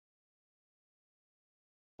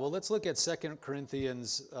Well, let's look at 2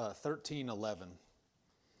 Corinthians 13:11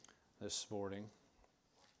 this morning.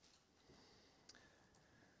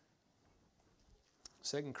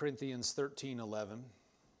 2 Corinthians 13:11.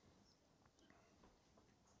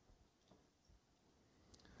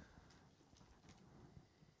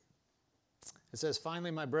 It says, finally,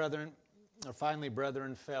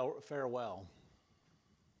 brethren, farewell.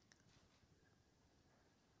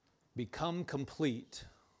 Become complete,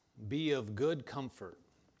 be of good comfort,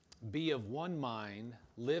 be of one mind,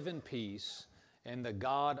 live in peace, and the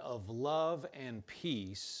God of love and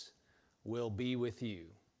peace will be with you.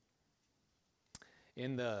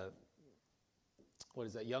 In the,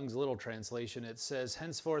 Young's Little Translation, it says,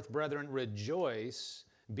 henceforth, brethren, rejoice,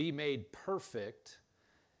 be made perfect,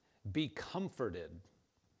 be comforted,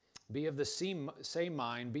 be of the same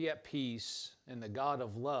mind, be at peace, and the God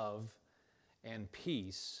of love and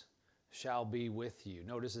peace shall be with you.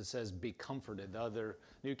 Notice it says, be comforted. The other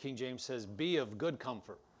New King James says, be of good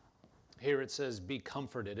comfort. Here it says, be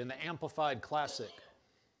comforted. In the Amplified Classic,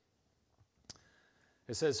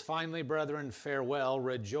 it says, finally, brethren, farewell,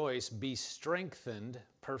 rejoice, be strengthened,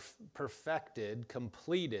 perfected,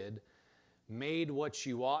 completed, made what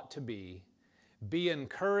you ought to be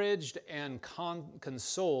encouraged and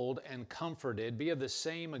consoled and comforted, be of the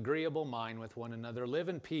same agreeable mind with one another, live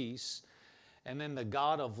in peace, and then the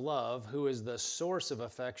God of love, who is the source of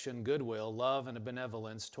affection, goodwill, love, and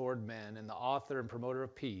benevolence toward men, and the author and promoter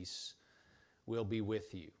of peace, will be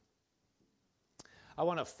with you. I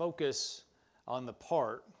want to focus on the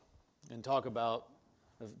part and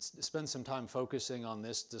spend some time focusing on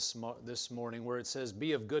this morning, where it says,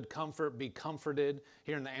 be of good comfort, be comforted.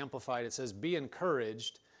 Here in the Amplified, it says, be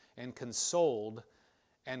encouraged and consoled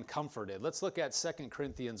and comforted. Let's look at 2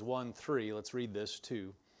 Corinthians 1:3. Let's read this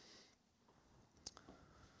too.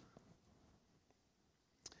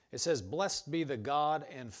 It says, blessed be the God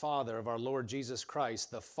and Father of our Lord Jesus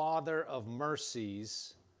Christ, the Father of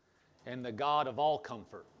mercies and the God of all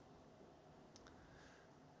comfort.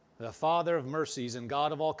 The Father of mercies and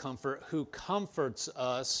God of all comfort, who comforts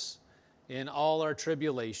us in all our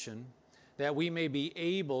tribulation, that we may be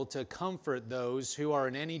able to comfort those who are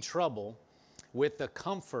in any trouble with the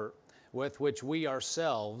comfort with which we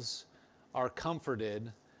ourselves are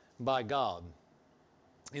comforted by God.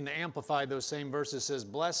 In the Amplified, those same verses says,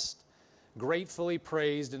 blessed, gratefully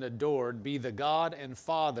praised, and adored be the God and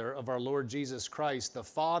Father of our Lord Jesus Christ, the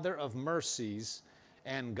Father of mercies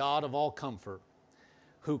and God of all comfort,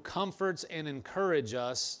 who comforts and encourages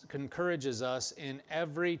us in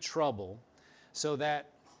every trouble, so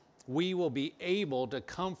that we will be able to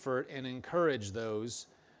comfort and encourage those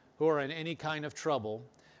who are in any kind of trouble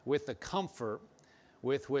with the comfort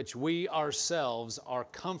with which we ourselves are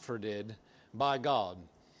comforted by God.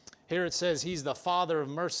 Here it says He's the Father of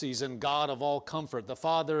mercies and God of all comfort, the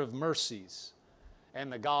Father of mercies and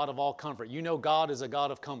the God of all comfort. You know God is a God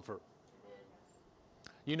of comfort.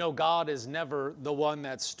 You know God is never the one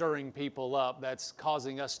that's stirring people up, that's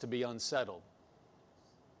causing us to be unsettled.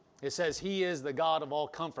 It says He is the God of all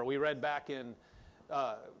comfort. We read back in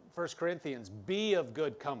 1 Corinthians, be of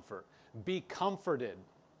good comfort, be comforted,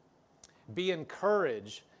 be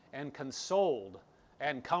encouraged and consoled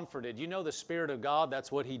and comforted. You know the Spirit of God,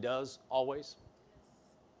 that's what He does always.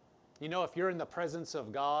 You know, if you're in the presence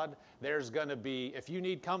of God, there's going to be, if you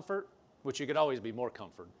need comfort, which you could always be more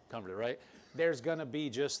comforted, right? There's going to be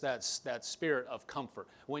just that spirit of comfort.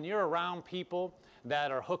 When you're around people that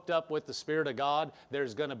are hooked up with the Spirit of God,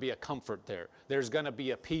 there's going to be a comfort there. There's going to be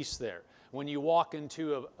a peace there. When you walk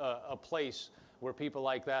into a place where people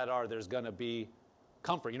like that are, there's going to be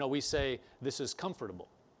comfort. You know, we say, this is comfortable.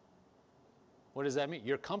 What does that mean?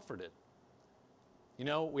 You're comforted. You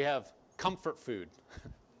know, we have comfort food.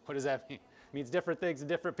 What does that mean? It means different things to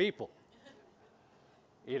different people.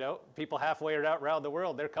 You know, people halfway around the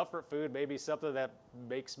world, their comfort food may be something that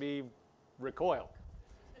makes me recoil.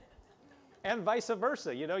 And vice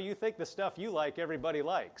versa. You know, you think the stuff you like, everybody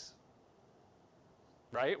likes.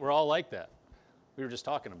 Right? We're all like that. We were just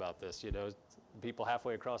talking about this, you know, people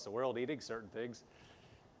halfway across the world eating certain things.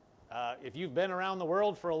 If you've been around the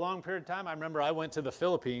world for a long period of time, I remember I went to the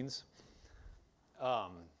Philippines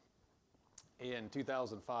in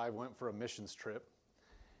 2005, went for a missions trip.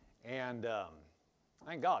 And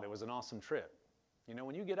thank God, it was an awesome trip. You know,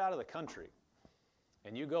 when you get out of the country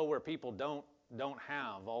and you go where people don't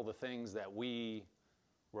have all the things that we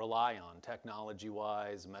rely on,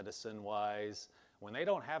 technology-wise, medicine-wise, when they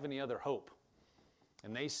don't have any other hope,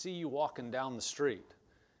 and they see you walking down the street,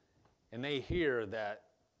 and they hear that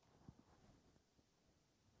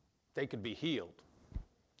they could be healed,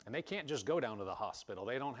 and they can't just go down to the hospital.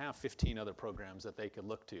 They don't have 15 other programs that they could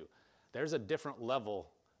look to. There's a different level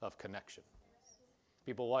of connection.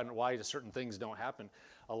 People wonder why certain things don't happen.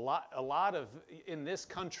 A lot of, in this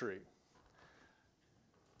country,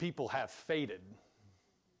 people have faded.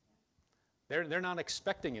 They're not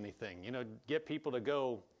expecting anything. You know, get people to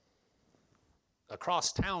go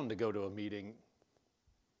across town to go to a meeting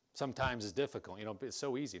sometimes is difficult. You know, it's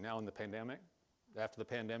so easy now in the pandemic. After the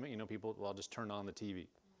pandemic, you know, people, well, I'll just turn on the TV.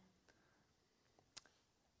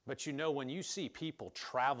 But you know, when you see people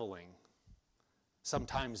traveling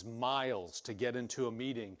sometimes miles to get into a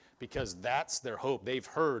meeting because that's their hope. They've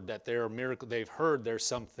heard that they're a miracle. They've heard there's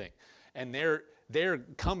something. And they're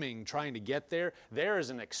coming, trying to get there. There is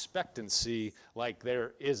an expectancy like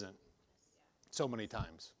there isn't so many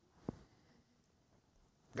times.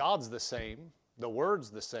 God's the same. The Word's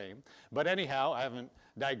the same. But anyhow, I haven't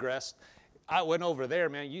digressed. I went over there,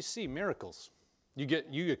 man. You see miracles.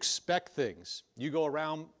 You expect things. You go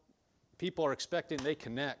around, people are expecting, they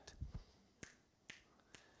connect.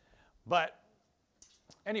 But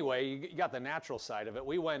anyway, you got the natural side of it.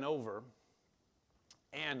 We went over,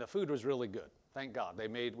 and the food was really good. Thank God.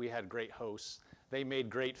 We had great hosts. They made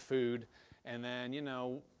great food. And then, you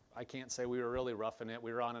know, I can't say we were really roughing it.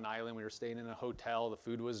 We were on an island. We were staying in a hotel. The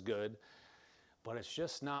food was good. But it's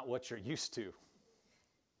just not what you're used to.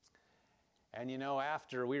 And, you know,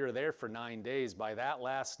 after we were there for 9 days, by that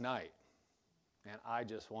last night, man, I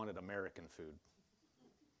just wanted American food.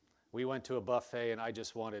 We went to a buffet, and I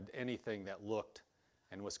just wanted anything that looked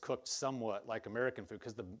and was cooked somewhat like American food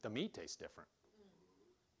because the meat tastes different.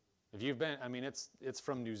 If you've been, I mean, it's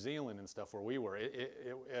from New Zealand and stuff where we were,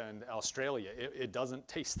 and Australia, it doesn't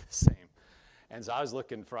taste the same. And so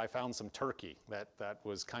I found some turkey that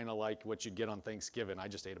was kind of like what you'd get on Thanksgiving. I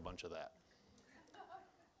just ate a bunch of that.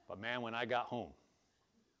 But man, when I got home,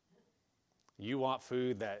 you want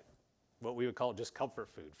food that, what we would call just comfort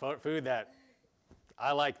food, food that,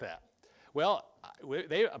 I like that. Well,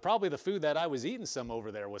 probably the food that I was eating some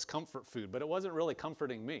over there was comfort food, but it wasn't really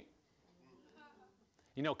comforting me.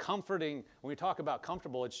 You know, comforting, when we talk about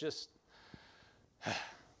comfortable, it's just,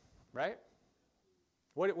 right?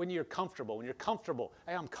 When you're comfortable,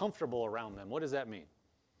 hey, I'm comfortable around them, what does that mean?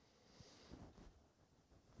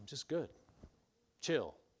 I'm just good,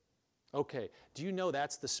 chill. Okay, do you know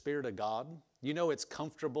that's the Spirit of God? You know it's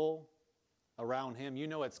comfortable around Him. You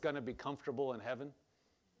know it's going to be comfortable in heaven.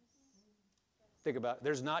 Think about it.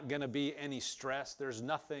 There's not going to be any stress. There's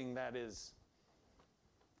nothing that is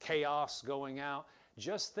chaos going out.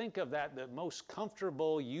 Just think of that, the most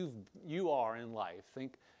comfortable you are in life.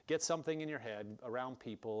 Get something in your head around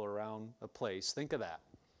people, around a place. Think of that.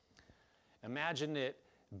 Imagine it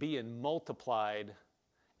being multiplied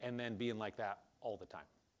and then being like that all the time.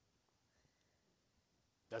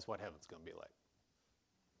 That's what heaven's going to be like.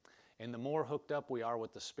 And the more hooked up we are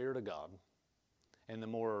with the Spirit of God, and the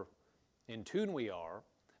more in tune we are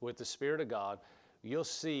with the Spirit of God, you'll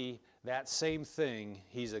see that same thing,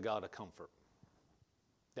 He's a God of comfort.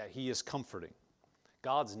 That He is comforting.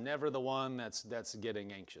 God's never the one that's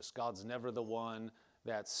getting anxious. God's never the one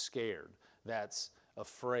that's scared, that's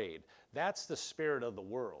afraid. That's the spirit of the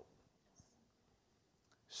world.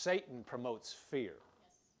 Satan promotes fear.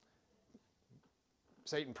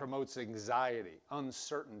 Satan promotes anxiety,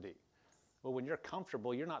 uncertainty. Well, when you're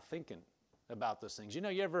comfortable, you're not thinking about those things. You know,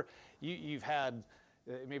 you've had,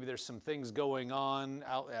 maybe there's some things going on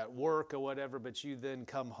out at work or whatever, but you then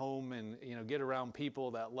come home and, you know, get around people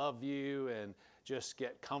that love you and just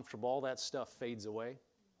get comfortable. All that stuff fades away.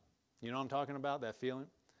 You know what I'm talking about, that feeling?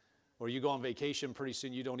 Or you go on vacation, pretty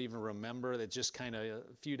soon you don't even remember. That just kind of, a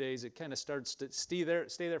few days, it kind of starts to stay there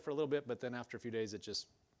for a little bit, but then after a few days it just,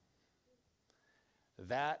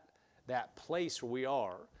 that place where we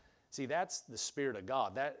are, see, that's the Spirit of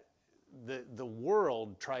God. The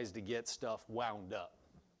world tries to get stuff wound up.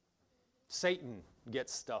 Satan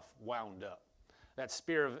gets stuff wound up. That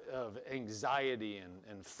spirit of anxiety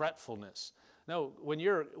and fretfulness. No, when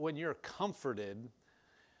you're comforted,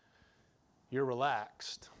 you're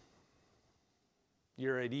relaxed.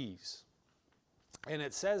 You're at ease. And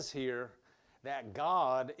it says here that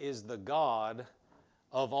God is the God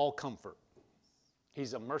of all comfort.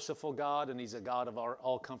 He's a merciful God, and He's a God of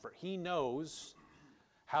all comfort. He knows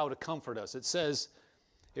how to comfort us. It says,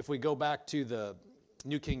 if we go back to the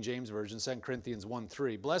New King James Version, 2 Corinthians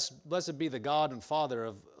 1:3, Blessed be the God and Father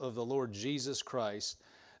of the Lord Jesus Christ,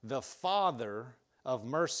 the Father of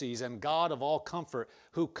mercies and God of all comfort,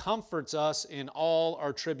 who comforts us in all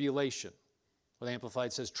our tribulation. Well, the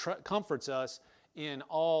Amplified says, comforts us in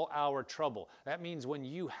all our trouble. That means when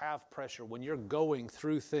you have pressure, when you're going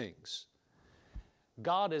through things,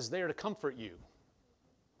 God is there to comfort you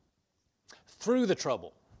through the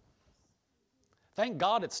trouble. Thank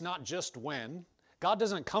God it's not just when, God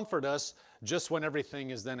doesn't comfort us just when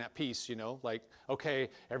everything is then at peace, like, okay,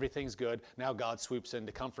 everything's good. Now God swoops in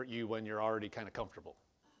to comfort you when you're already kind of comfortable.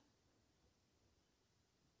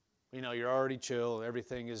 You're already chill,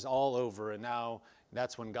 everything is all over, and now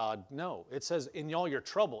that's when God, no. It says in all your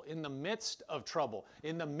trouble, in the midst of trouble,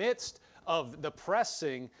 in the midst of the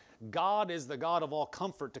pressing, God is the God of all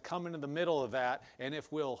comfort to come into the middle of that, and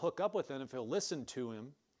if we'll hook up with Him, if we'll listen to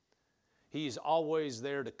Him, He's always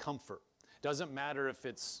there to comfort. Doesn't matter if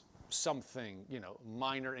it's something,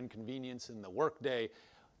 minor inconvenience in the workday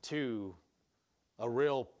to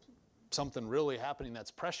something really happening that's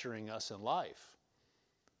pressuring us in life.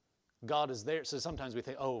 God is there. So sometimes we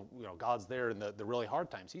think, God's there in the really hard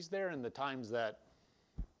times. He's there in the times that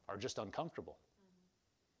are just uncomfortable.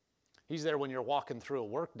 He's there when you're walking through a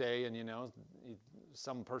work day and,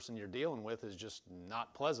 some person you're dealing with is just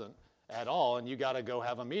not pleasant at all, and you got to go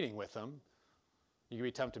have a meeting with them. You can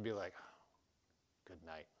be tempted to be like, good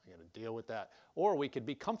night, I got to deal with that. Or we could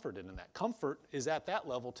be comforted in that. Comfort is at that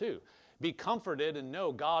level too. Be comforted and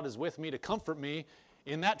know God is with me to comfort me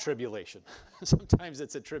in that tribulation. Sometimes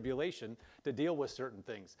it's a tribulation to deal with certain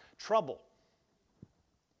things. Trouble.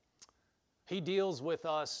 He deals with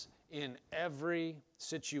us in every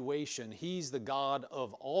situation. He's the God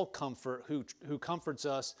of all comfort who comforts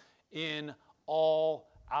us in all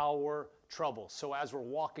our trouble. So as we're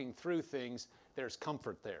walking through things, there's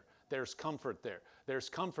comfort there. There's comfort there. There's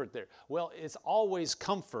comfort there. Well, it's always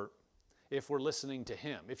comfort if we're listening to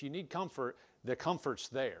Him. If you need comfort, the comfort's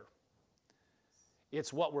there.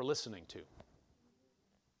 It's what we're listening to.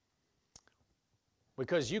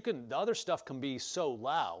 Because the other stuff can be so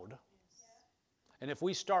loud. And if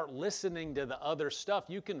we start listening to the other stuff,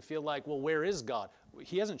 you can feel like, well, where is God?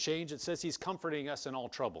 He hasn't changed. It says He's comforting us in all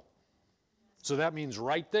trouble. So that means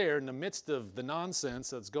right there in the midst of the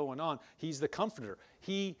nonsense that's going on, He's the comforter.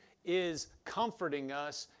 He is comforting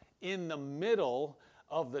us in the middle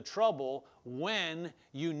of the trouble when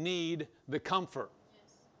you need the comfort.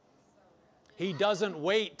 He doesn't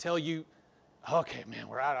wait till okay, man,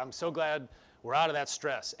 we're out. I'm so glad we're out of that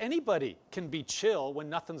stress. Anybody can be chill when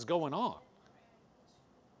nothing's going on.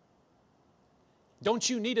 Don't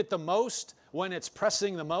you need it the most when it's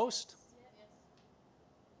pressing the most?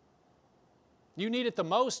 You need it the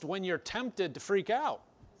most when you're tempted to freak out.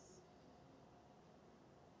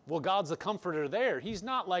 Well, God's the comforter there. He's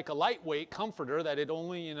not like a lightweight comforter that it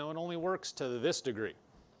only works to this degree.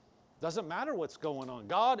 Doesn't matter what's going on.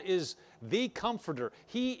 God is the comforter.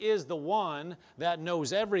 He is the one that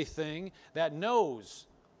knows everything, that knows.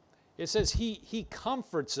 It says He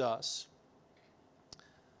comforts us.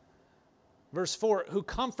 Verse 4, who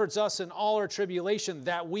comforts us in all our tribulation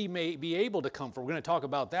that we may be able to comfort. We're going to talk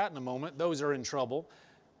about that in a moment. Those are in trouble.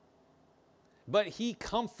 But He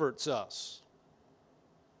comforts us.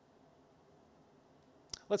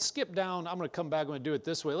 Let's skip down. I'm going to come back. I'm going to do it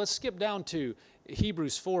this way. Let's skip down to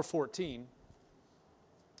Hebrews 4:14.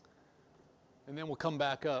 And then we'll come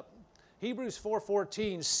back up. Hebrews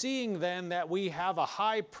 4:14, seeing then that we have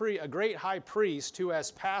a great high priest who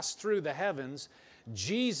has passed through the heavens,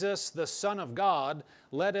 Jesus, the Son of God,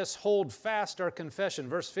 let us hold fast our confession.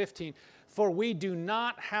 Verse 15, for we do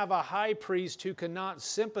not have a high priest who cannot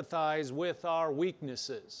sympathize with our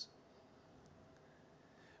weaknesses,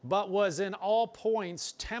 but was in all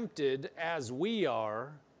points tempted as we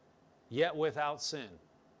are, yet without sin.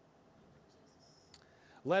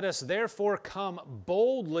 Let us therefore come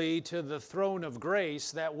boldly to the throne of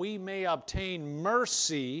grace, that we may obtain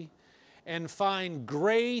mercy and find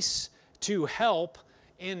grace to help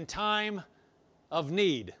in time of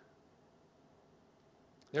need.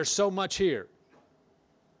 There's so much here.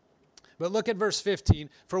 But look at verse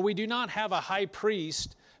 15. For we do not have a high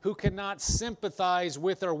priest who cannot sympathize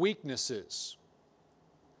with our weaknesses.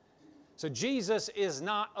 So Jesus is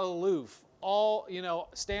not aloof,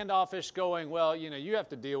 standoffish, going, well, you have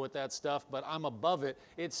to deal with that stuff, but I'm above it.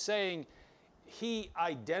 It's saying He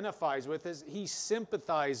identifies with us, He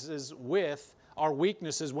sympathizes with our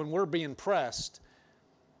weaknesses when we're being pressed,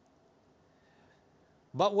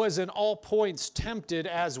 but was in all points tempted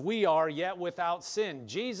as we are, yet without sin.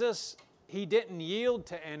 Jesus, He didn't yield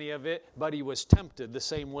to any of it, but He was tempted the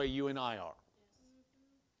same way you and I are.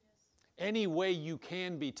 Any way you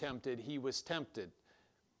can be tempted, He was tempted.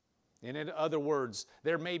 And in other words,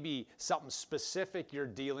 there may be something specific you're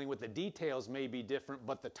dealing with. The details may be different,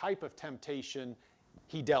 but the type of temptation,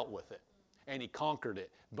 He dealt with it. And He conquered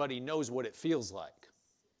it. But He knows what it feels like.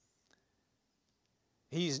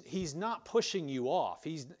 He's not pushing you off.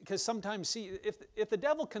 Because sometimes, see, if the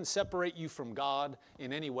devil can separate you from God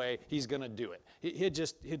in any way, he's going to do it.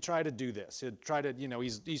 He'd try to do this. He'd try to,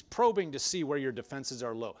 he's probing to see where your defenses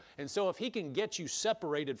are low. And so if he can get you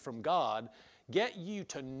separated from God, get you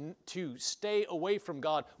to stay away from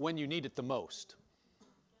God when you need it the most.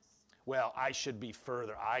 Well, I should be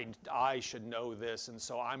further. I should know this, and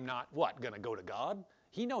so I'm not, going to go to God?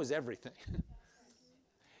 He knows everything.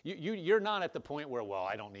 You're not at the point where, well,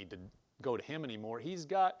 I don't need to go to him anymore. He's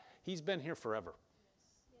been here forever.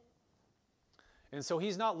 And so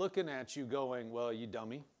he's not looking at you going, well, you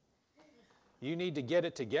dummy. You need to get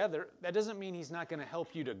it together. That doesn't mean he's not going to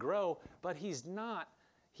help you to grow, but he's not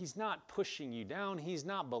pushing you down. He's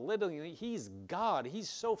not belittling you. He's God. He's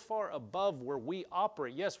so far above where we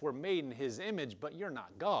operate. Yes, we're made in his image, but you're not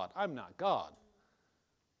God. I'm not God.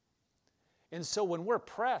 And so when we're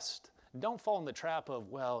pressed, don't fall in the trap of,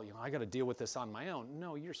 well, I got to deal with this on my own.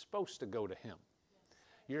 No, you're supposed to go to him.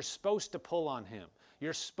 You're supposed to pull on him.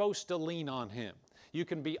 You're supposed to lean on him. You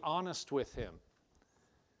can be honest with him.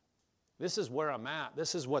 This is where I'm at.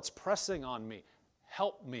 This is what's pressing on me.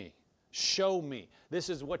 Help me. Show me. This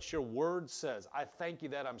is what your word says. I thank you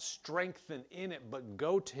that I'm strengthened in it, but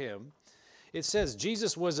go to him. It says,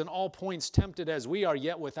 Jesus was in all points tempted as we are,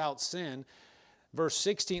 yet without sin. Verse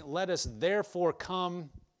 16, let us therefore come,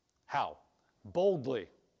 how? Boldly.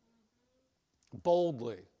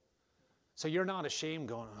 Boldly. So you're not ashamed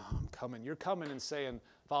going, oh, I'm coming. You're coming and saying,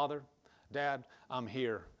 Father, Dad, I'm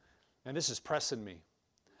here. And this is pressing me.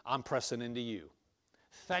 I'm pressing into you.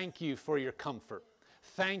 Thank you for your comfort.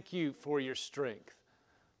 Thank you for your strength.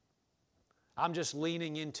 I'm just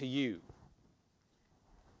leaning into you.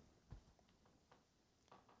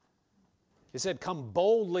 It said, come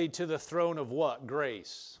boldly to the throne of what?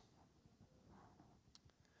 Grace.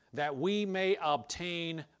 That we may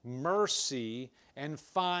obtain mercy and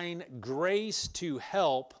find grace to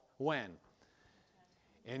help when?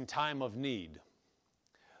 In time of need.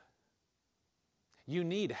 You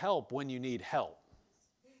need help when you need help.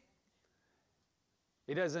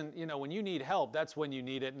 It doesn't, when you need help, that's when you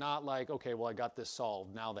need it, not like, okay, well, I got this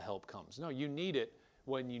solved, now the help comes. No, you need it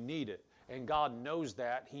when you need it. And God knows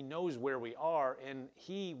that. He knows where we are, and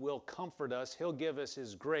he will comfort us. He'll give us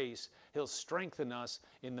his grace. He'll strengthen us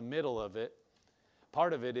in the middle of it.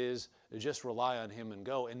 Part of it is just rely on him and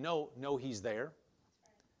go. And know he's there.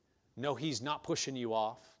 No, he's not pushing you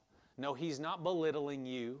off. No, he's not belittling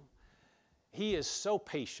you. He is so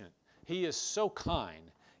patient. He is so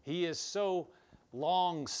kind. He is so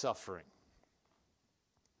long-suffering.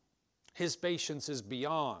 His patience is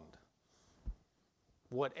beyond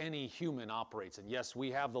what any human operates in. Yes,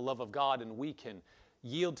 we have the love of God and we can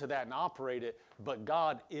yield to that and operate it, but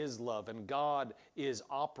God is love and God is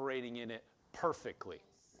operating in it perfectly.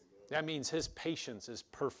 That means his patience is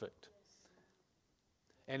perfect.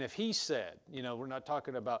 And if he said, we're not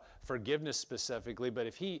talking about forgiveness specifically, but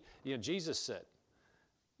if Jesus said,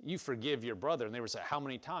 you forgive your brother, and they would say, how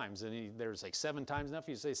many times? And there's like 7 times enough.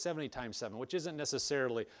 You say 70 times 7, which isn't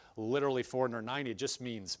necessarily literally 490. It just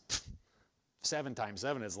means 7 times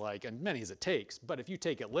 7 is like, and many as it takes. But if you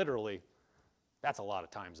take it literally, that's a lot of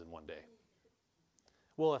times in one day.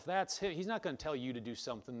 Well, if that's him, he's not going to tell you to do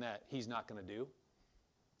something that he's not going to do.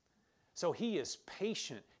 So he is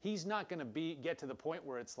patient. He's not going to get to the point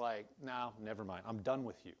where it's like, no, never mind. I'm done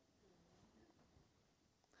with you.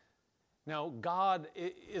 Now, God,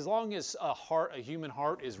 as long as a human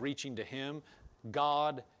heart is reaching to him,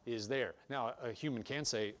 God is there. Now, a human can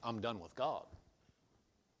say, I'm done with God.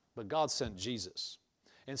 But God sent Jesus.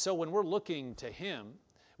 And so when we're looking to him,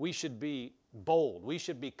 we should be bold. We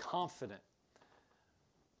should be confident.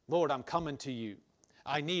 Lord, I'm coming to you.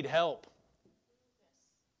 I need help.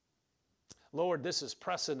 Lord, this is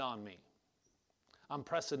pressing on me. I'm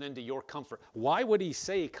pressing into your comfort. Why would he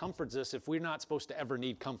say he comforts us if we're not supposed to ever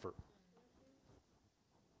need comfort?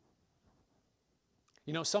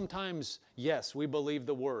 Sometimes, yes, we believe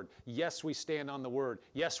the Word. Yes, we stand on the Word.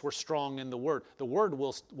 Yes, we're strong in the Word. The Word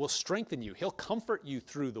will strengthen you. He'll comfort you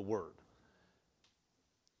through the Word.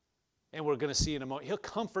 And we're going to see in a moment, he'll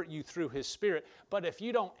comfort you through his Spirit. But if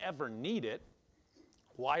you don't ever need it,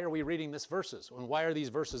 why are we reading these verses? And why are these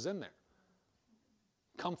verses in there?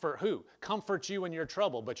 Comfort who? Comfort you in your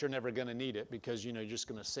trouble, but you're never going to need it because, you're just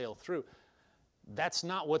going to sail through. That's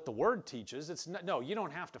not what the Word teaches. No, you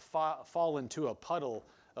don't have to fall into a puddle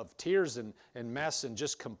of tears and mess and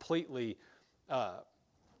just completely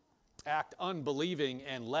act unbelieving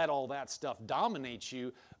and let all that stuff dominate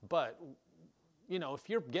you. But, if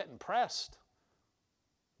you're getting pressed,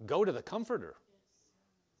 go to the Comforter.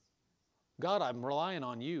 God, I'm relying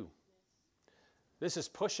on you. This is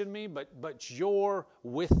pushing me, but you're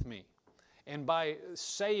with me. And by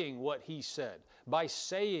saying what he said, by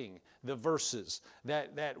saying the verses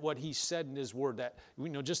that what he said in his word, that,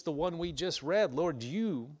 just the one we just read, Lord,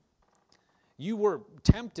 you were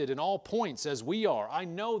tempted in all points as we are. I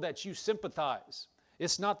know that you sympathize.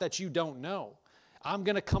 It's not that you don't know. I'm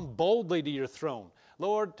going to come boldly to your throne,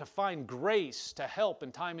 Lord, to find grace to help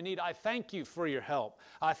in time of need. I thank you for your help.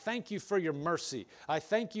 I thank you for your mercy. I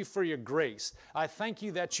thank you for your grace. I thank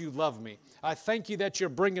you that you love me. I thank you that you're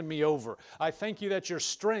bringing me over. I thank you that your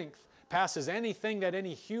strength passes anything that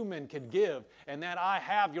any human could give, and that I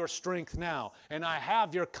have your strength now, and I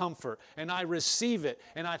have your comfort, and I receive it,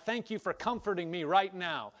 and I thank you for comforting me right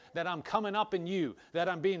now, that I'm coming up in you, that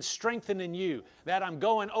I'm being strengthened in you, that I'm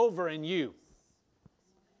going over in you.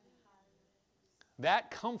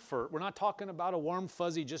 That comfort, we're not talking about a warm,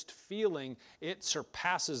 fuzzy, just feeling. It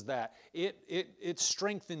surpasses that. It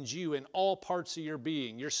strengthens you in all parts of your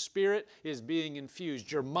being. Your spirit is being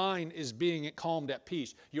infused. Your mind is being calmed at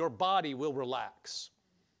peace. Your body will relax.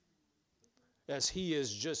 As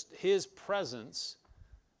His presence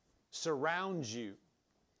surrounds you.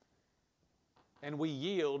 And we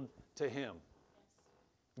yield to Him.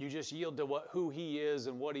 You just yield to who He is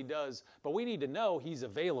and what He does. But we need to know He's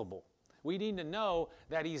available. We need to know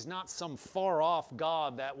that He's not some far-off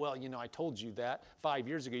God that, I told you that 5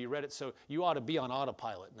 years ago. You read it, so you ought to be on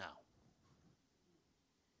autopilot now.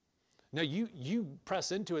 No, you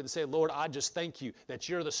press into it and say, Lord, I just thank you that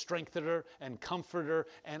you're the strengthener and comforter,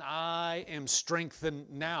 and I am strengthened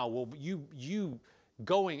now. Well, you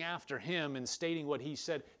going after Him and stating what He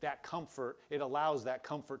said, that comfort, it allows that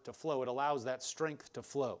comfort to flow. It allows that strength to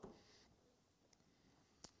flow.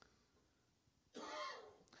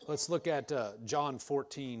 Let's look at John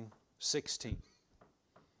 14:16.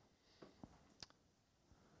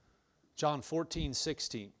 John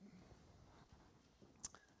 14:16.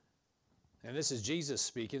 And this is Jesus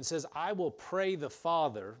speaking. It says, I will pray the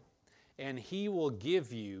Father, and He will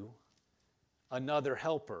give you another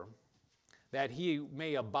helper, that He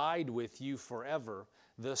may abide with you forever,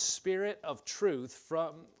 the Spirit of truth,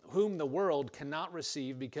 from whom the world cannot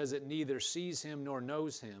receive, because it neither sees Him nor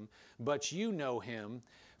knows Him, but you know Him,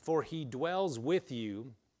 for He dwells with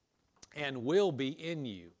you and will be in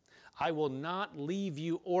you. I will not leave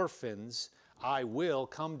you orphans. I will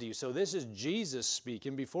come to you. So this is Jesus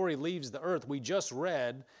speaking before He leaves the earth. We just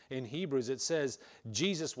read in Hebrews, it says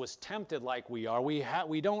Jesus was tempted like we are.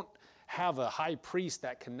 We don't have a high priest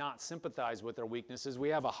that cannot sympathize with our weaknesses. We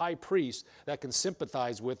have a high priest that can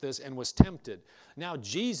sympathize with us and was tempted. Now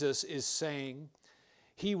Jesus is saying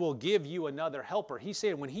He will give you another helper. He's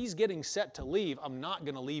saying when He's getting set to leave, I'm not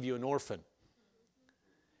going to leave you an orphan.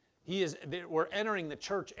 We're entering the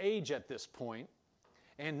church age at this point.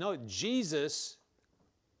 And no, Jesus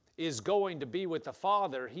is going to be with the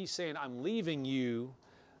Father. He's saying, I'm leaving you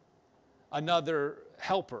another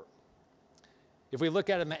helper. If we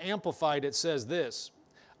look at it in the Amplified, it says this,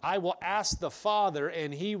 I will ask the Father,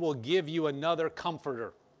 and He will give you another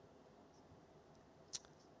comforter. It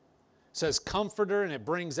says comforter, and it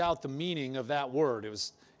brings out the meaning of that word.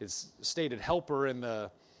 It's stated helper in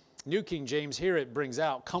the New King James. Here it brings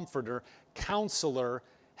out comforter, counselor,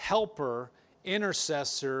 helper,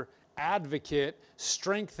 intercessor, advocate,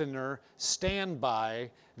 strengthener,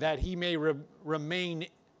 standby, that He may remain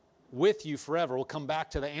with you forever. We'll come back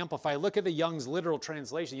to the Amplified. Look at the Young's literal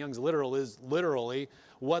translation. Young's literal is literally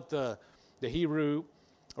what the Hebrew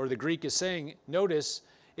or the Greek is saying. Notice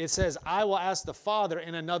it says, I will ask the Father,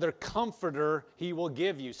 and another comforter He will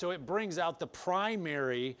give you. So it brings out the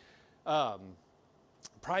primary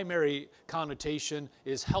connotation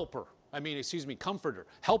is comforter.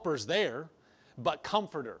 Helper's there, but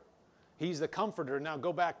comforter. He's the comforter. Now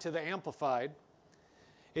go back to the Amplified.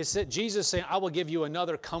 It said Jesus saying, I will give you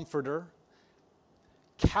another comforter,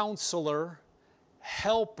 counselor,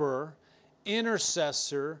 helper,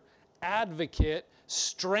 intercessor, advocate,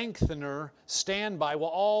 strengthener, standby. Well,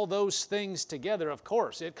 all those things together, of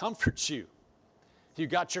course, it comforts you. You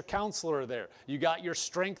got your counselor there. You got your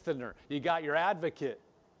strengthener. You got your advocate.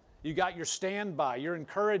 You got your standby, your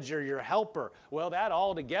encourager, your helper. Well, that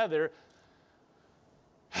all together,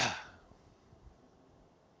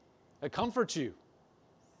 it comforts you.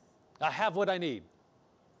 I have what I need.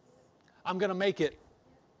 I'm going to make it.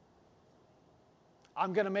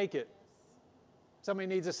 I'm going to make it. Somebody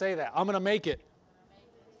needs to say that. I'm going to make it.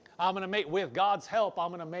 I'm going to make, with God's help, I'm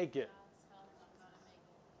going to make it.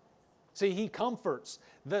 See, He comforts.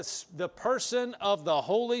 The person of the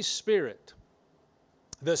Holy Spirit,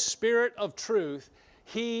 the Spirit of truth,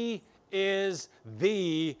 He is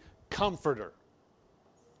the comforter.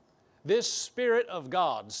 This Spirit of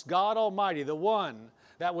God, God Almighty, the one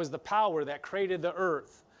that was the power that created the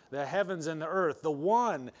earth, the heavens and the earth, the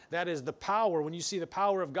one that is the power, when you see the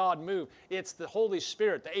power of God move, it's the Holy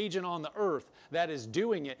Spirit, the agent on the earth that is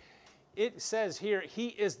doing it. It says here, He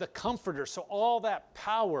is the comforter. So all that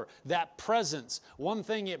power, that presence, one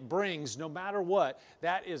thing it brings, no matter what,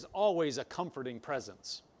 that is always a comforting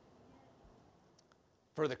presence.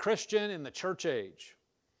 For the Christian in the church age,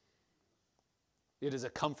 it is a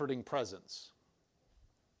comforting presence.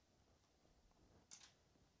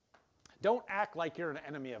 Don't act like you're an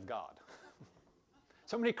enemy of God.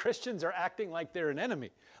 So many Christians are acting like they're an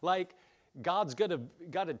enemy. Like God's got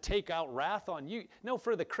to take out wrath on you. No,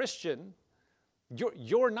 for the Christian,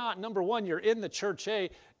 you're not, number one, you're in the church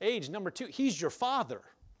age. Number two, He's your Father.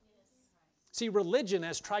 See, religion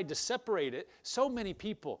has tried to separate it. So many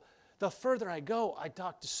people, the further I go, I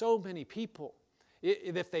talk to so many people.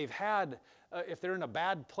 If they've had, if they're in a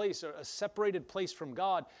bad place or a separated place from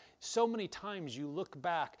God, so many times you look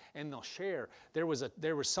back and they'll share. There was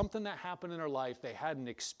something that happened in their life. They had an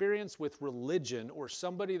experience with religion or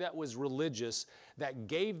somebody that was religious that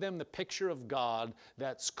gave them the picture of God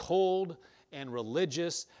that's cold and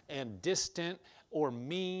religious and distant or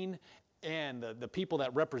mean, and the people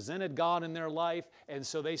that represented God in their life. And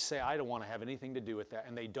so they say, I don't want to have anything to do with that.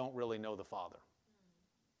 And they don't really know the Father.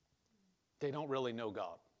 They don't really know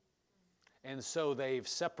God. And so they've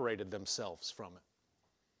separated themselves from it.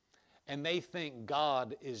 And they think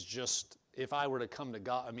God is just, if I were to come to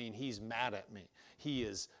God, I mean, He's mad at me.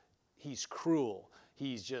 He's cruel.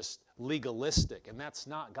 He's just legalistic. And that's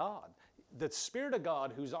not God. The Spirit of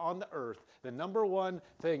God who's on the earth, the number one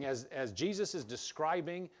thing, as Jesus is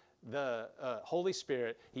describing the Holy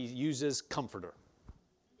Spirit, He uses comforter.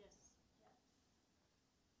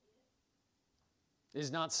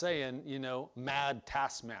 He's not saying, mad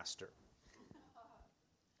taskmaster.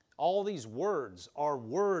 All these words are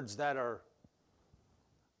words that are,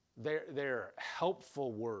 they're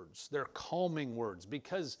helpful words. They're calming words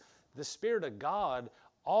because the Spirit of God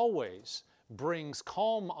always brings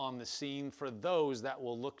calm on the scene for those that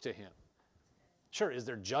will look to Him. Sure, is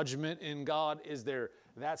there judgment in God? Is there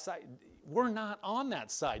that side? We're not on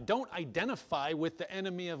that side. Don't identify with the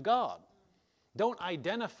enemy of God. Don't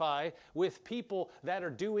identify with people that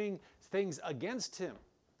are doing things against Him.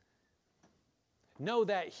 Know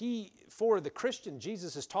that for the Christian,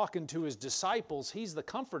 Jesus is talking to His disciples. He's the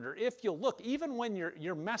comforter. If you'll look, even when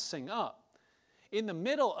you're messing up, in the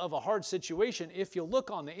middle of a hard situation, if you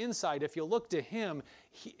look on the inside, if you look to Him,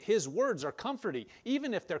 His words are comforting,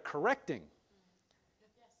 even if they're correcting.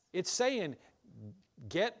 It's saying,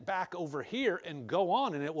 get back over here and go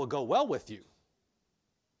on, and it will go well with you.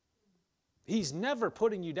 He's never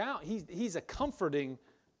putting you down. He's a comforting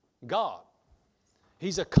God.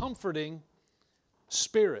 He's a comforting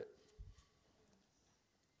Spirit.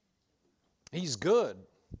 He's good.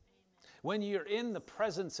 When you're in the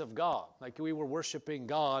presence of God, like we were worshiping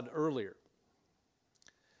God earlier,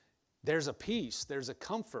 there's a peace, there's a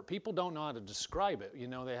comfort. People don't know how to describe it.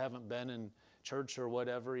 They haven't been in church or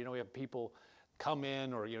whatever. We have people come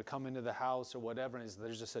in or come into the house or whatever, and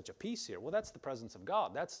there's just such a peace here. Well, that's the presence of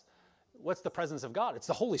God. What's the presence of God? It's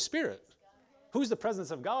the Holy Spirit. Who's the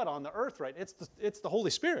presence of God on the earth, right? It's the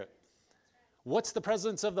Holy Spirit. What's the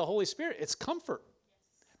presence of the Holy Spirit? It's comfort.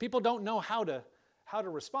 People don't know how to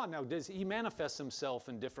respond. Now, does He manifest Himself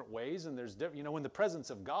in different ways? And there's when the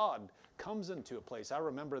presence of God comes into a place. I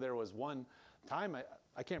remember there was one time,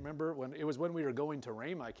 I can't remember, when we were going to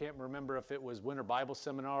Rhema. I can't remember if it was Winter Bible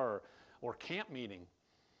Seminar or camp meeting.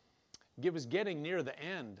 It was getting near the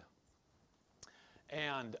end.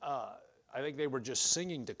 And I think they were just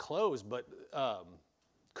singing to close, but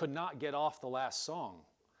could not get off the last song.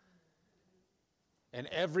 And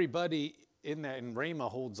everybody in Rhema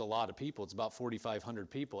holds a lot of people. It's about 4,500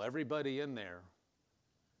 people. Everybody in there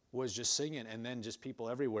was just singing, and then just people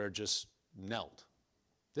everywhere just knelt.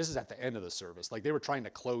 This is at the end of the service. Like they were trying to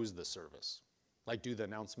close the service. Like do the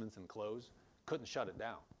announcements and close. Couldn't shut it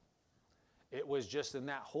down. It was just in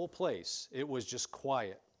that whole place. It was just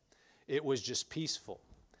quiet. It was just peaceful.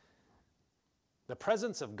 The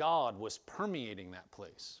presence of God was permeating that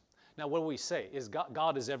place. Now, what do we say?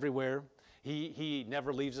 God is everywhere. He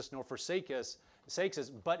never leaves us nor forsakes us,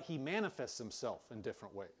 but He manifests Himself in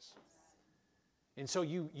different ways. And so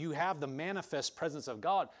you have the manifest presence of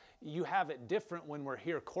God. You have it different when we're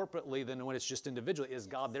here corporately than when it's just individually. Is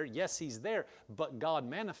God there? Yes, He's there, but God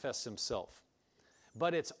manifests Himself.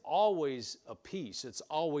 But it's always a peace. It's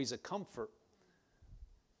always a comfort.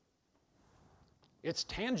 It's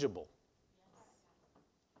tangible.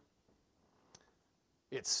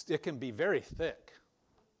 It can be very thick.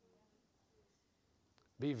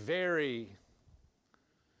 be very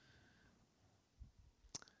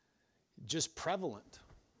just prevalent.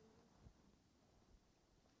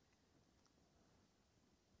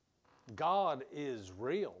 God is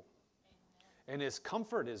real, and His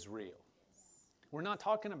comfort is real. We're not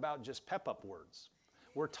talking about just pep-up words.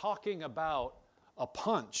 We're talking about a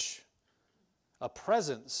punch, a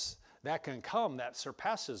presence that can come that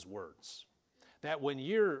surpasses words. That when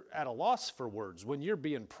you're at a loss for words, when you're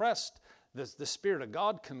being pressed, the Spirit of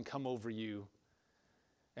God can come over you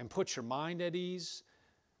and put your mind at ease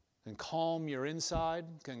and calm your inside,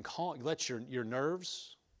 can let your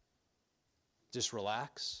nerves just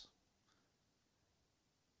relax.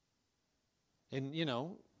 And, you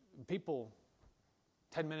know, people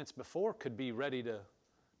 10 minutes before could be ready to,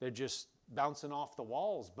 they're just bouncing off the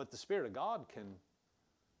walls, but the Spirit of God can,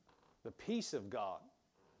 the peace of God,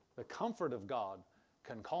 the comfort of God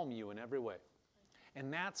can calm you in every way.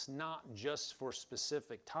 And that's not just for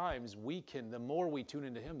specific times. We can, the more we tune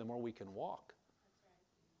into Him, the more we can walk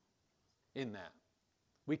in that.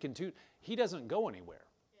 We can tune. He doesn't go anywhere.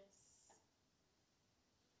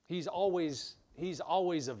 He's always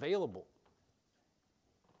available.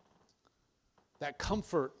 That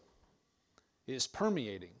comfort is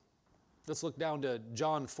permeating. Let's look down to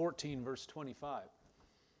John 14, verse 25.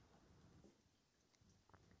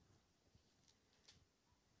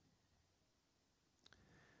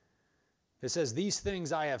 It says, "These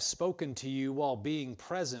things I have spoken to you while being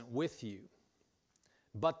present with you.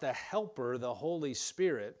 But the Helper, the Holy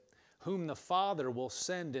Spirit, whom the Father will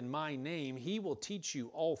send in my name, He will teach you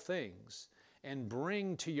all things and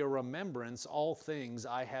bring to your remembrance all things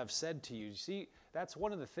I have said to you." See, that's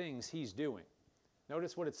one of the things He's doing.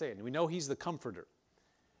 Notice what it's saying. We know He's the Comforter.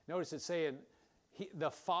 Notice it's saying, the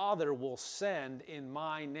Father will send in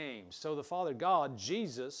my name. So the Father God,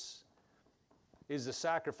 Jesus, is the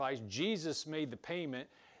sacrifice. Jesus made the payment.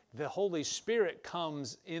 The Holy Spirit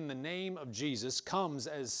comes in the name of Jesus, comes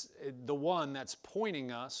as the one that's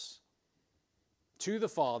pointing us to the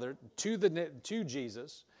Father, to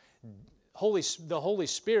Jesus. The Holy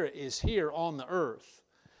Spirit is here on the earth.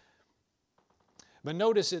 But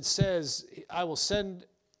notice it says, I will send,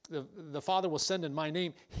 the Father will send in my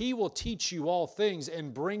name. He will teach you all things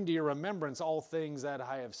and bring to your remembrance all things that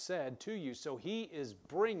I have said to you. So He is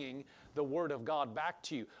bringing the Word of God back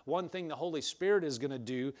to you. One thing the Holy Spirit is going to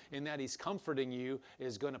do in that He's comforting you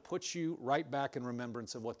is going to put you right back in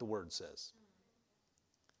remembrance of what the Word says.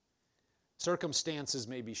 Circumstances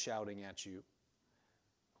may be shouting at you,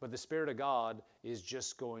 but the Spirit of God is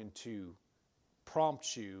just going to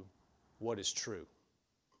prompt you what is true.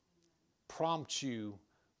 Prompt you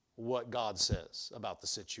what God says about the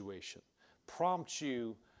situation. Prompt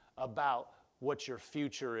you about what your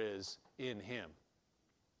future is in Him.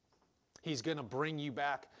 He's going to bring you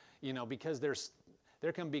back, you know, because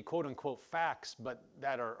there can be quote unquote facts, but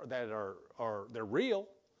that are they're real,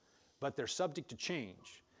 but they're subject to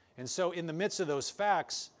change. And so in the midst of those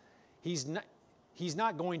facts, He's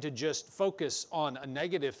not going to just focus on a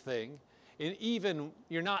negative thing. And even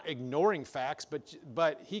you're not ignoring facts,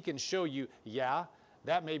 but He can show you, yeah,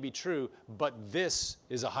 that may be true, but this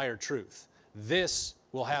is a higher truth. This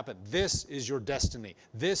will happen. This is your destiny.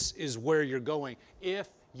 This is where you're going if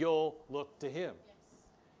you'll look to Him.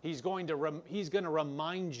 He's going to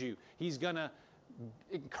remind you. He's going to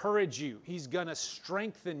encourage you. He's going to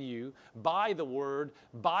strengthen you by the Word,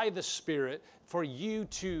 by the Spirit, for you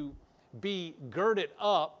to be girded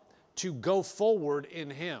up to go forward in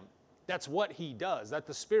Him. That's what He does. That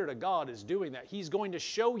the Spirit of God is doing that. He's going to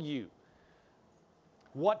show you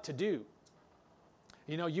what to do.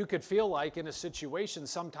 You know, you could feel like in a situation,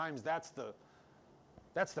 sometimes that's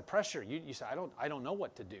the pressure. You say, I don't know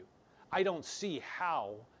what to do. I don't see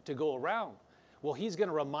how to go around. Well, He's going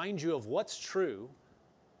to remind you of what's true,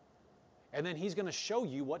 and then He's going to show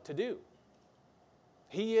you what to do.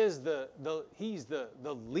 He is He's the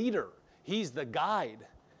leader. He's the guide.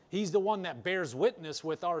 He's the one that bears witness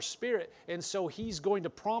with our spirit. And so He's going to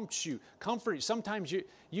prompt you, comfort you. Sometimes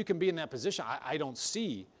you can be in that position. I don't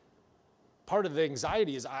see. Part of the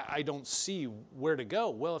anxiety is I don't see where to go.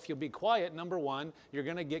 Well, if you'll be quiet, number one, you're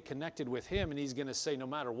going to get connected with Him, and He's going to say no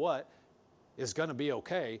matter what, it's going to be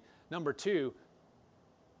okay. Number two,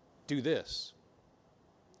 do this.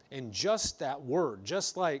 And just that word,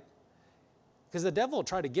 just like, because the devil will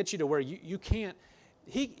try to get you to where you can't.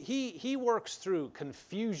 He works through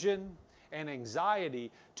confusion and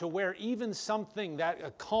anxiety to where even something that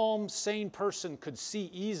a calm, sane person could see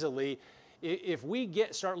easily, if we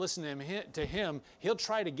start listening to him, he'll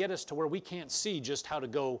try to get us to where we can't see just how to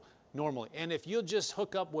go normally. And if you'll just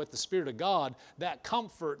hook up with the Spirit of God, that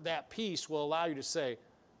comfort, that peace will allow you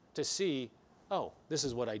to see, oh, this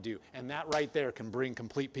is what I do. And that right there can bring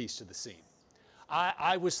complete peace to the scene.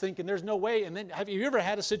 I was thinking there's no way. And then have you ever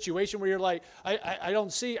had a situation where you're like, I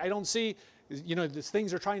don't see, these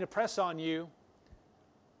things are trying to press on you.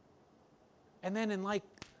 And then in like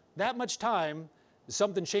that much time,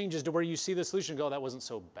 something changes to where you see the solution and go, that wasn't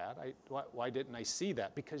so bad. Why didn't I see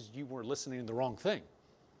that? Because you were listening to the wrong thing.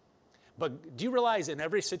 But do you realize in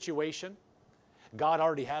every situation, God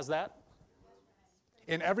already has that?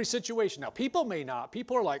 In every situation. Now, people may not.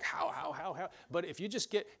 People are like, how? But if you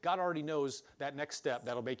just God already knows that next step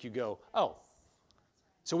that'll make you go, oh.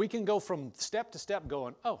 So we can go from step to step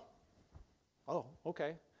going, oh,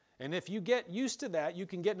 okay. And if you get used to that, you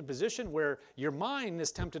can get in a position where your mind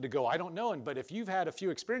is tempted to go, I don't know. But if you've had a few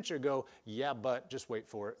experiences, you go, yeah, but just wait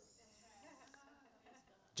for it.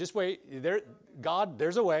 Just wait.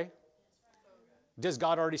 There's a way. Does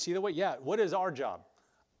God already see the way? Yeah. What is our job?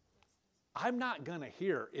 I'm not going to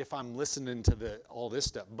hear if I'm listening to all this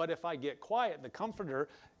stuff. But if I get quiet, the comforter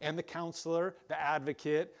and the counselor, the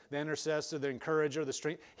advocate, the intercessor, the encourager, the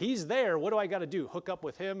strength, he's there. What do I got to do? Hook up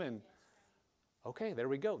with him and, okay, there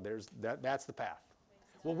we go. That's the path.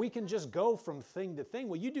 Well, we can just go from thing to thing.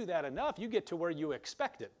 Well, you do that enough, you get to where you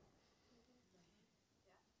expect it.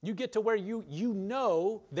 You get to where you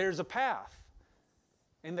know there's a path.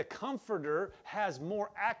 And the comforter has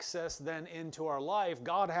more access than into our life.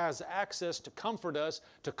 God has access to comfort us,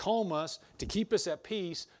 to calm us, to keep us at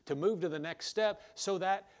peace, to move to the next step, so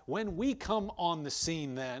that when we come on the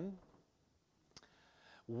scene then,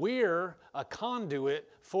 we're a conduit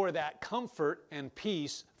for that comfort and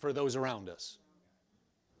peace for those around us.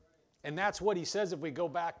 And that's what he says if we go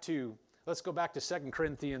back to, let's go back to 2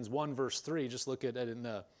 Corinthians 1 verse 3. Just look at it in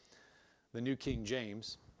the New King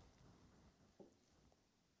James.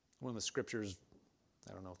 One of the scriptures,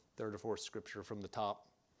 I don't know, third or fourth scripture from the top.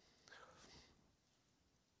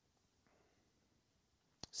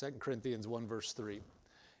 2 Corinthians 1 verse 3.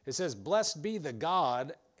 It says, blessed be the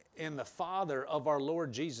God and the Father of our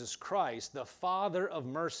Lord Jesus Christ, the Father of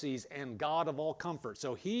mercies and God of all comfort.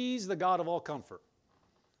 So he's the God of all comfort.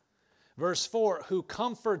 Verse 4, who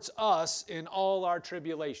comforts us in all our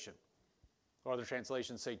tribulation. Or other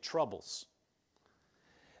translations say troubles.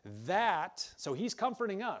 So he's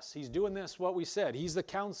comforting us. He's doing this, what we said. He's the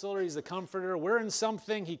counselor, he's the comforter. We're in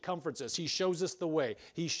something, he comforts us. He shows us the way.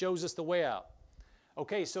 He shows us the way out.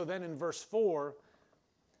 Okay, so then in verse 4,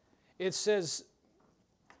 it says,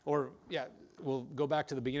 we'll go back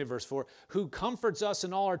to the beginning of verse 4. Who comforts us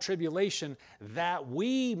in all our tribulation, that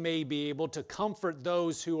we may be able to comfort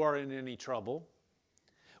those who are in any trouble,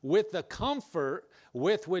 with the comfort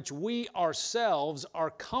with which we ourselves are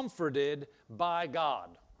comforted by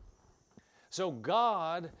God. So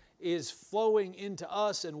God is flowing into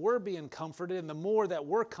us and we're being comforted, and the more that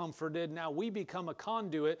we're comforted, now we become a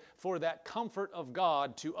conduit for that comfort of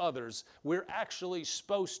God to others. We're actually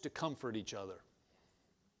supposed to comfort each other.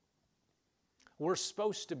 We're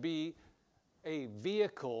supposed to be a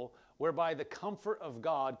vehicle whereby the comfort of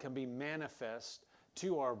God can be manifest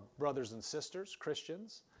to our brothers and sisters,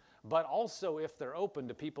 Christians, but also if they're open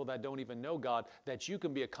to people that don't even know God, that you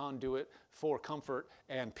can be a conduit for comfort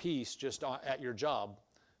and peace just at your job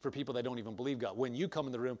for people that don't even believe God. When you come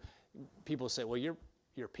in the room, people say, well,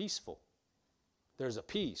 you're peaceful. There's a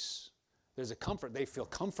peace. There's a comfort. They feel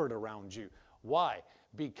comfort around you. Why?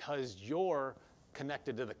 Because you're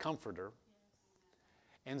connected to the comforter.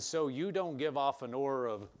 And so you don't give off an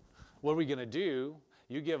aura of, what are we going to do?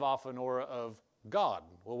 You give off an aura of God.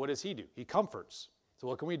 Well, what does he do? He comforts. So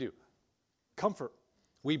what can we do? Comfort.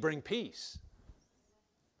 We bring peace.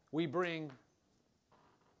 We bring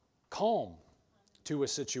calm to a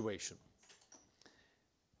situation.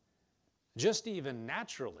 Just even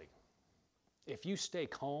naturally, if you stay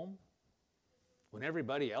calm when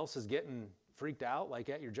everybody else is getting freaked out, like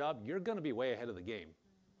at your job, you're going to be way ahead of the game.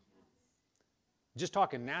 Just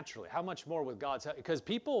talking naturally. How much more with God's help? Because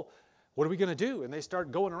people, what are we going to do? And they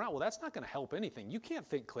start going around. Well, that's not going to help anything. You can't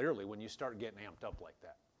think clearly when you start getting amped up like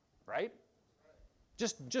that, right?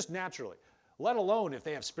 Just naturally. Let alone if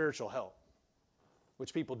they have spiritual help,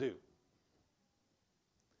 which people do.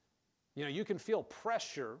 You know, you can feel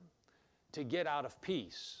pressure to get out of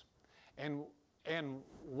peace. And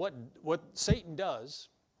what Satan does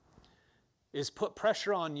is put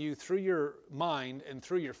pressure on you through your mind and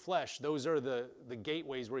through your flesh. Those are the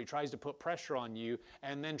gateways where he tries to put pressure on you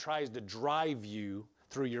and then tries to drive you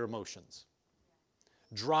through your emotions.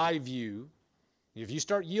 Drive you. If you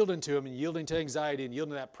start yielding to him and yielding to anxiety and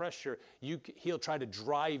yielding to that pressure, he'll try to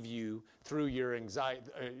drive you through your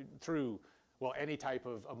anxiety, any type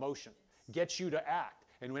of emotion. Get you to act.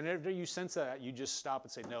 And whenever you sense that, you just stop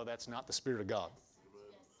and say, no, that's not the Spirit of God.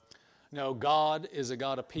 No, God is a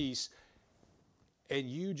God of peace. And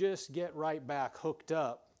you just get right back hooked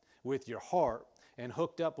up with your heart and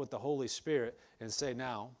hooked up with the Holy Spirit and say,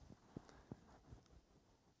 now,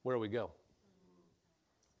 where do we go?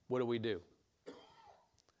 What do we do?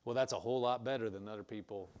 Well, that's a whole lot better than other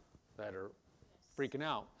people that are freaking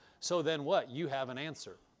out. So then what? You have an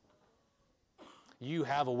answer. You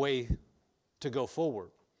have a way to go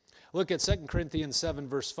forward. Look at 2 Corinthians 7,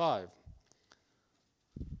 verse 5.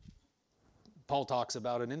 Paul talks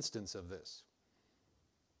about an instance of this.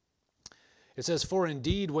 It says, "For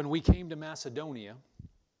indeed, when we came to Macedonia,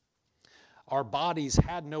 our bodies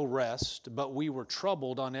had no rest, but we were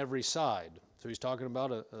troubled on every side." So he's talking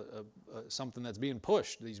about something that's being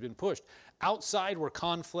pushed. He's been pushed. "Outside were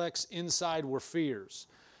conflicts, inside were fears.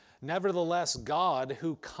 Nevertheless, God,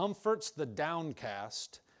 who comforts the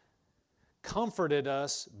downcast, comforted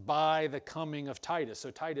us by the coming of Titus."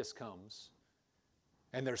 So Titus comes,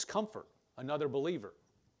 and there's comfort, another believer.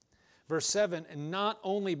 Verse 7, "And not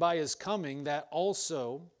only by his coming, but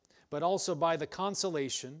also by the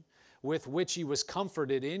consolation with which he was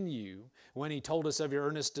comforted in you, when he told us of your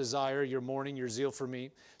earnest desire, your mourning, your zeal for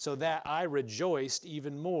me, so that I rejoiced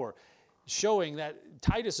even more." Showing that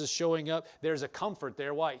Titus is showing up, there's a comfort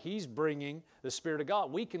there. Why? He's bringing the Spirit of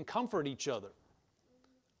God. We can comfort each other.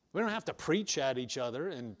 We don't have to preach at each other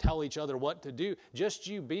and tell each other what to do. Just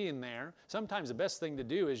you being there. Sometimes the best thing to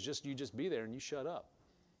do is you just be there and you shut up.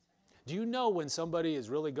 Do you know when somebody is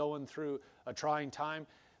really going through a trying time?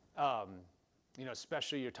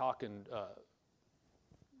 Especially you're talking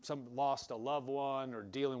some lost a loved one or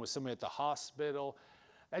dealing with somebody at the hospital.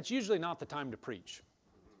 That's usually not the time to preach.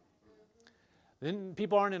 Then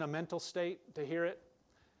people aren't in a mental state to hear it.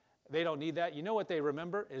 They don't need that. You know what they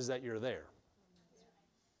remember is that you're there.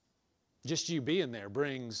 Just you being there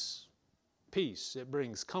brings peace. It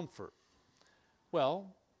brings comfort.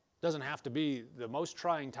 Well, it doesn't have to be the most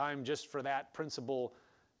trying time just for that principle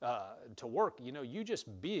to work. You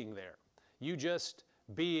just being there. You just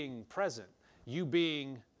being present. You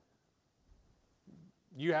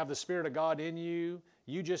have the Spirit of God in you.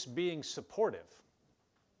 You just being supportive.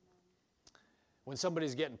 When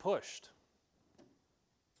somebody's getting pushed,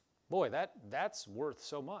 boy, that's worth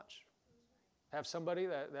so much. Have somebody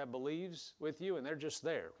that believes with you and they're just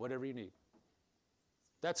there, whatever you need.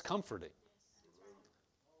 That's comforting.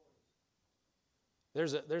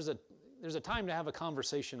 There's a time to have a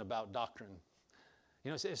conversation about doctrine.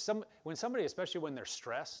 When somebody, especially when they're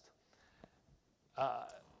stressed,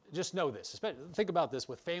 just know this. Think about this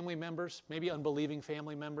with family members, maybe unbelieving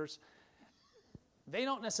family members. They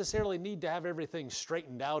don't necessarily need to have everything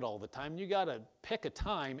straightened out all the time. You got to pick a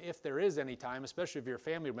time, if there is any time, especially if you're a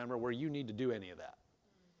family member, where you need to do any of that.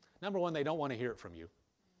 Number one, they don't want to hear it from you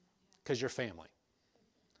because you're family.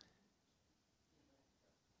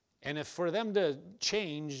 And if for them to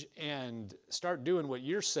change and start doing what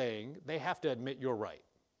you're saying, they have to admit you're right.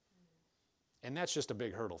 And that's just a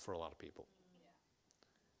big hurdle for a lot of people.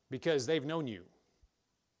 Because they've known you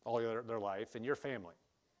all their life, and your family,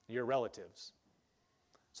 your relatives.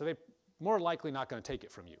 So they're more likely not going to take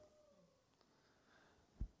it from you.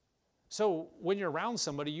 So when you're around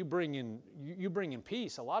somebody, you bring in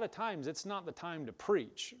peace. A lot of times it's not the time to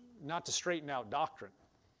preach, not to straighten out doctrine.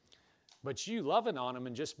 But you loving on them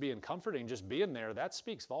and just being comforting, just being there, that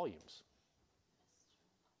speaks volumes.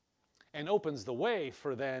 And opens the way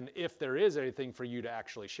for then, if there is anything for you to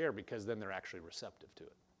actually share, because then they're actually receptive to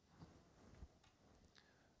it.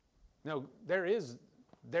 Now, there is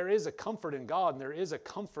a comfort in God, and there is a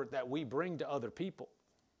comfort that we bring to other people.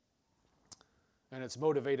 And it's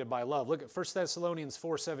motivated by love. Look at 1 Thessalonians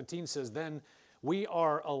 4:17 says, "Then we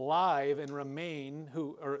are alive and remain,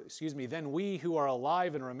 then we who are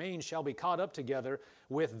alive and remain shall be caught up together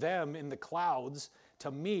with them in the clouds to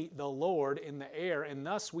meet the Lord in the air, and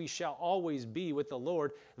thus we shall always be with the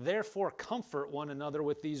Lord. Therefore comfort one another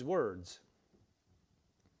with these words."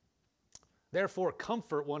 Therefore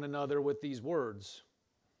comfort one another with these words.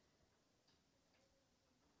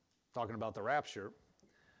 Talking about the rapture.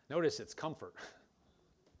 Notice it's comfort.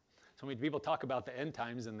 So many people talk about the end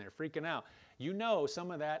times and they're freaking out. You know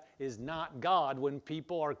some of that is not God when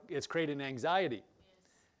it's creating anxiety.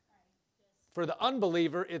 For the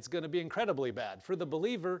unbeliever, it's going to be incredibly bad. For the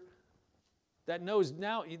believer that knows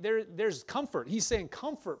now, there's comfort. He's saying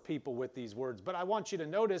comfort people with these words. But I want you to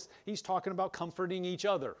notice he's talking about comforting each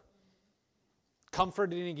other.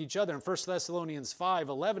 Comforting each other. In 1 Thessalonians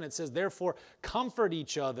 5:11 it says, "Therefore comfort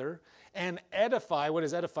each other and edify." What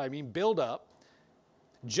does edify mean? Build up,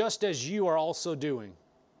 just as you are also doing.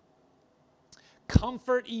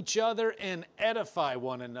 Comfort each other and edify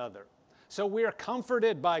one another. So we are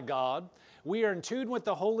comforted by God. We are in tune with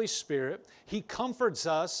the Holy Spirit. He comforts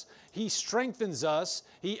us. He strengthens us.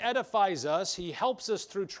 He edifies us. He helps us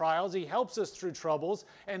through trials. He helps us through troubles.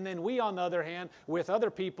 And then we, on the other hand, with other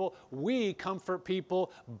people, we comfort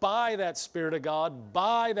people by that Spirit of God,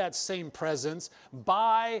 by that same presence,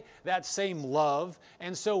 by that same love.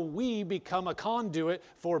 And so we become a conduit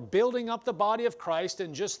for building up the body of Christ.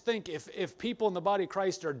 And just think, if people in the body of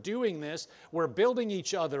Christ are doing this, we're building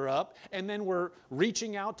each other up, and then we're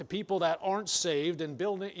reaching out to people that aren't saved and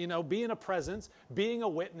building, being a presence, being a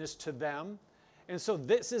witness to them. And so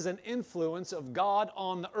this is an influence of God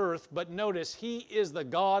on the earth. But notice, He is the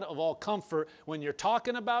God of all comfort. When you're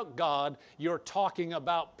talking about God, you're talking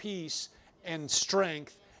about peace and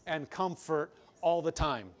strength and comfort all the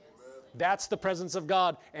time. That's the presence of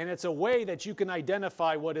God. And it's a way that you can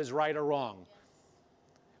identify what is right or wrong.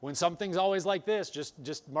 When something's always like this,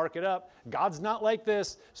 just mark it up. God's not like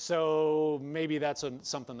this, so maybe that's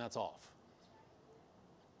something that's off.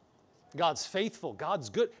 God's faithful. God's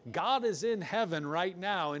good. God is in heaven right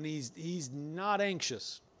now, and He's not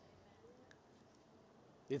anxious.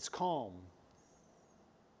 It's calm.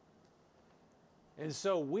 And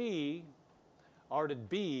so we are to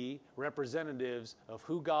be representatives of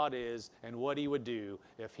who God is and what He would do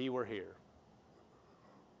if He were here.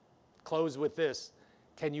 Close with this.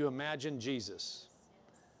 Can you imagine Jesus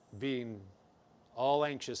being all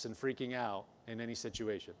anxious and freaking out in any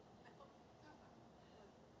situation?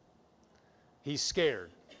 He's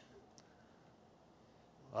scared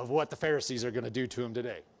of what the Pharisees are going to do to Him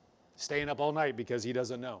today. Staying up all night because He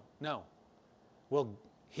doesn't know. No. Well,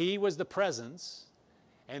 He was the presence,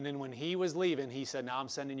 and then when He was leaving, He said, now I'm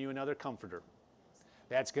sending you another comforter.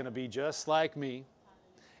 That's going to be just like me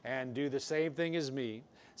and do the same thing as me.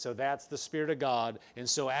 So that's the Spirit of God. And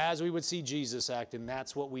so as we would see Jesus acting,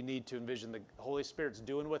 that's what we need to envision the Holy Spirit's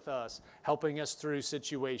doing with us, helping us through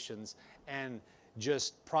situations and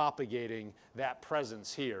just propagating that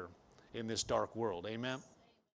presence here in this dark world. Amen.